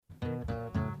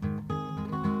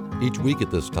Each week at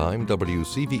this time,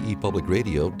 WCVE Public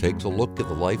Radio takes a look at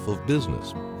the life of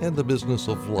business and the business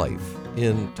of life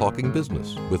in Talking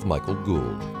Business with Michael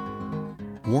Gould.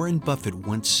 Warren Buffett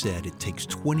once said it takes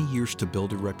 20 years to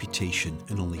build a reputation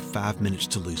and only 5 minutes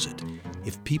to lose it.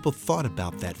 If people thought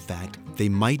about that fact, they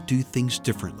might do things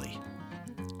differently.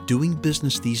 Doing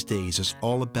business these days is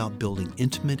all about building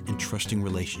intimate and trusting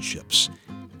relationships.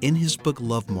 In his book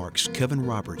Love Marks, Kevin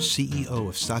Roberts, CEO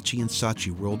of Saatchi & Saatchi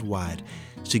Worldwide,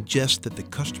 suggests that the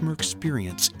customer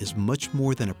experience is much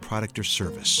more than a product or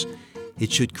service.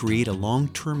 It should create a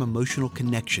long-term emotional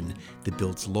connection that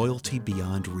builds loyalty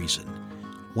beyond reason.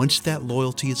 Once that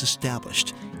loyalty is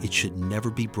established, it should never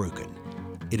be broken.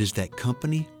 It is that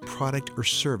company, product, or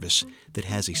service that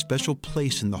has a special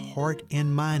place in the heart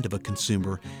and mind of a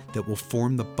consumer that will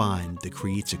form the bond that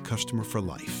creates a customer for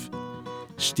life.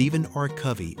 Stephen R.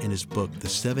 Covey, in his book, The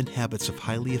 7 Habits of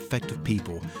Highly Effective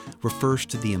People, refers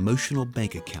to the emotional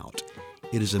bank account.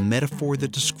 It is a metaphor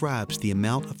that describes the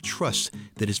amount of trust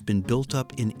that has been built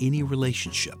up in any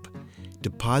relationship.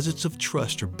 Deposits of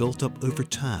trust are built up over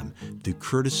time through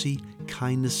courtesy,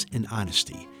 kindness, and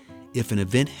honesty. If an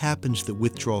event happens that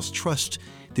withdraws trust,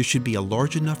 there should be a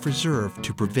large enough reserve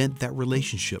to prevent that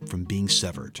relationship from being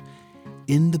severed.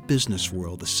 In the business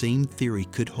world, the same theory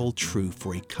could hold true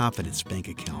for a confidence bank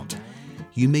account.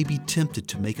 You may be tempted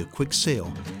to make a quick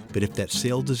sale, but if that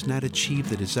sale does not achieve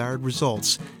the desired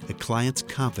results, a client's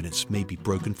confidence may be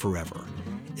broken forever.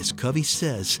 As Covey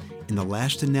says, in the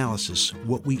last analysis,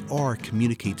 what we are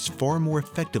communicates far more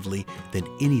effectively than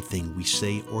anything we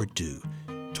say or do.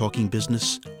 Talking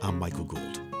Business, I'm Michael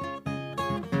Gould.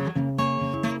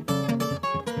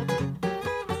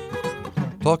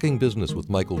 Talking Business with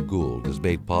Michael Gould is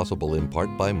made possible in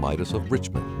part by Midas of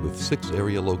Richmond with 6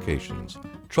 area locations.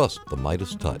 Trust the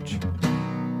Midas touch.